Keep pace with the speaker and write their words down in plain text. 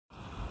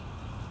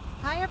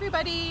Hi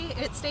everybody,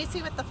 it's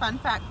Stacy with the Fun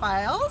Fact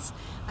Files.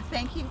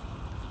 Thank you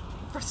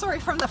sorry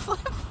from the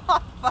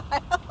flip-flop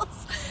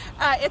files.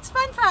 It's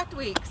Fun Fact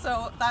Week,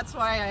 so that's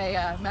why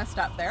I messed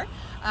up there.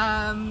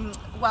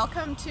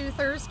 Welcome to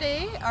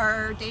Thursday,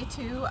 our day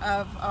 2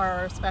 of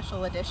our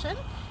special edition.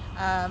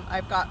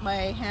 I've got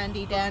my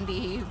handy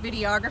dandy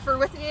videographer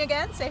with me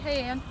again. Say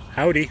hey, Ann.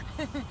 Howdy.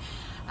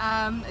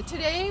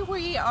 Today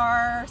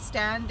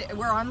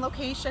we're on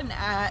location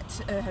at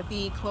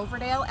the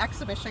Cloverdale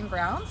Exhibition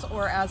Grounds,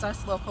 or as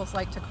us locals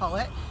like to call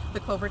it,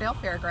 the Cloverdale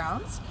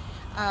Fairgrounds.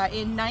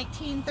 In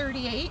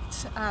 1938,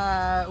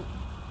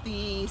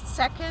 the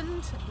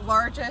second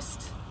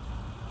largest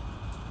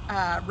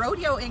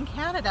rodeo in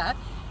Canada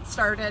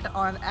started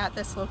at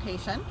this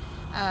location.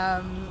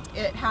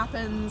 It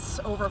happens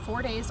over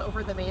 4 days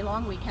over the May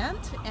long weekend,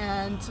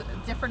 and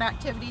different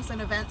activities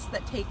and events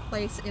that take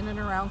place in and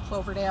around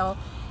Cloverdale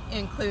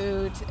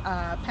include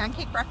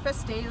pancake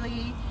breakfast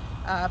daily,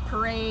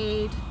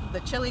 parade, the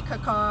chili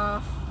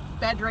cook-off,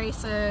 bed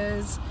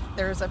races.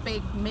 There's a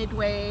big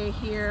midway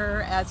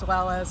here, as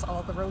well as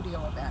all the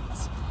rodeo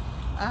events.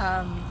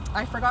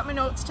 I forgot my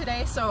notes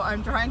today, so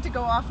I'm trying to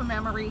go off of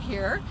memory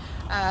here.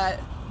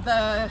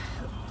 The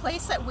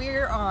place that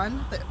we're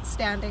on,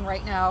 standing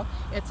right now,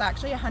 it's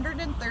actually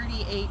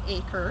 138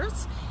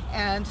 acres,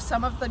 and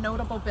some of the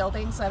notable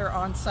buildings that are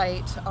on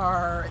site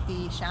are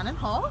the Shannon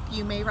Hall.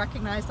 You may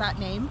recognize that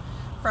name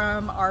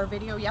from our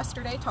video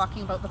yesterday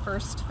talking about the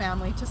first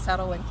family to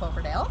settle in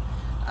Cloverdale.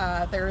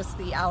 There's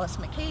the Alice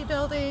McKay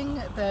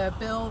building, the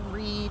Bill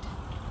Reed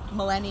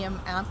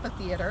Millennium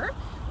Amphitheater,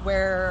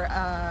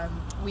 where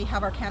we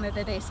have our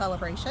Canada Day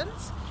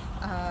celebrations.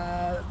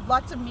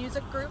 Lots of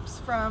music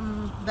groups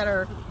that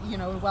are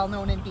well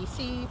known in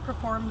BC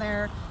perform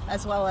there,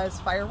 as well as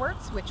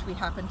fireworks, which we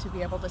happen to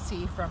be able to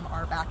see from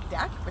our back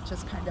deck, which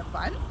is kind of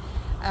fun.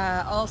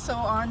 Also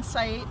on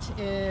site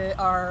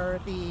are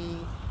the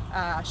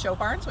show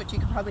barns, which you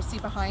can probably see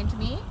behind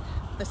me,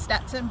 the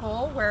Stetson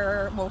Bowl,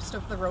 where most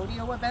of the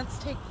rodeo events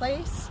take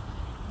place.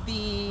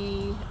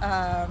 The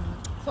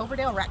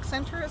Cloverdale Rec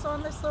Center is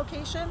on this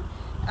location,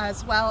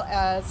 as well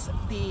as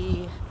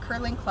the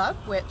Curling Club,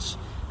 which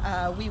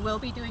we will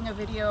be doing a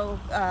video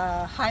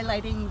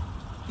highlighting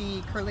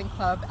the Curling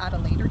Club at a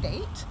later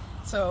date,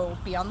 so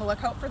be on the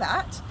lookout for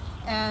that.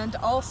 And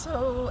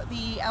also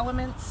the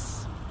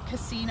Elements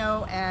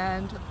Casino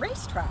and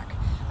Racetrack.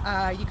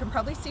 You can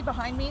probably see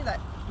behind me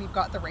that we've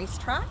got the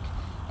racetrack,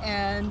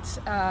 and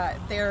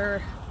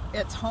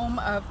it's home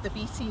of the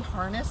BC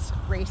Harness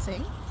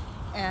Racing,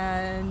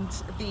 and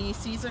the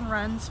season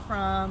runs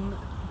from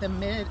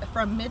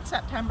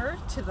mid-September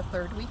to the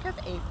 3rd week of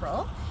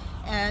April.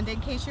 And in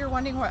case you're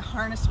wondering what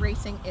harness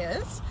racing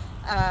is,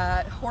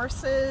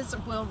 horses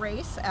will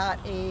race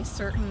at a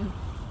certain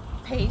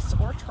pace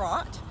or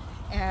trot,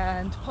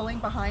 and pulling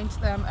behind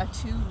them a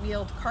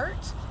 2-wheeled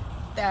cart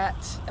that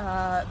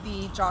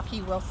the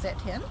jockey will sit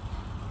in.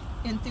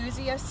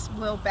 Enthusiasts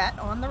will bet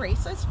on the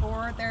races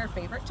for their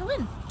favorite to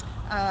win.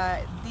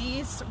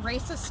 These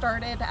races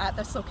started at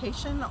this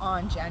location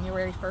on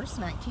January 1st,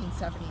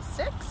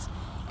 1976,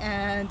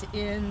 and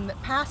in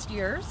past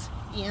years,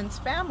 Ian's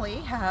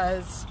family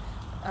has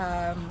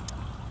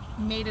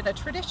made it a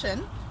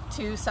tradition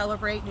to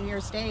celebrate New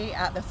Year's Day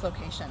at this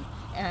location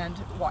and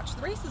watch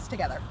the races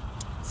together.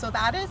 So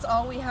that is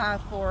all we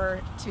have for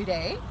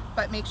today,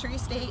 but make sure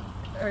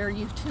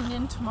you tune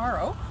in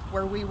tomorrow,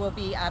 where we will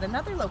be at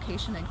another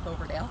location in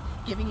Cloverdale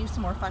giving you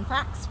some more fun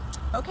facts.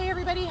 Okay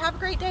everybody, have a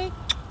great day.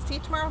 See you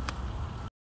tomorrow.